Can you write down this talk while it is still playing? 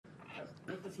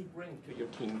he bring to your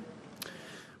team?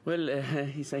 Well,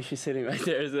 he's actually sitting right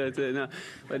there, so no.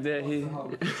 But he,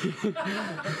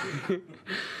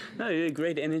 no,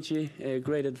 great energy,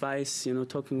 great advice. You know,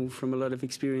 talking from a lot of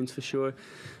experience for sure.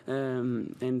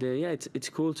 Yeah, it's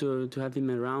cool to have him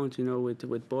around. You know,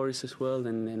 with Boris as well,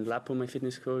 and Lapo, my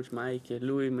fitness coach, Mike,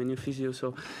 Louis, my new physio.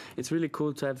 So it's really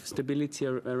cool to have stability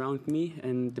around me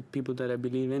and the people that I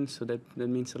believe in. So that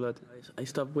means a lot. I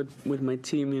stopped with my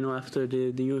team, you know, after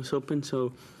the US Open.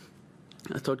 So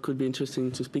I thought it could be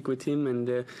interesting to speak with him, and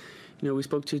you know, we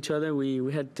spoke to each other.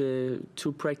 We had 2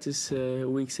 practice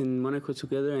weeks in Monaco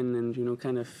together, and you know,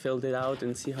 kind of felt it out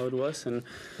and see how it was, and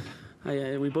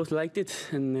we both liked it,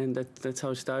 and that's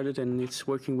how it started, and it's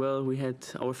working well. We had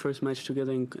our first match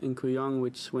together in Kooyong,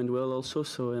 which went well also,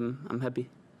 so I'm happy.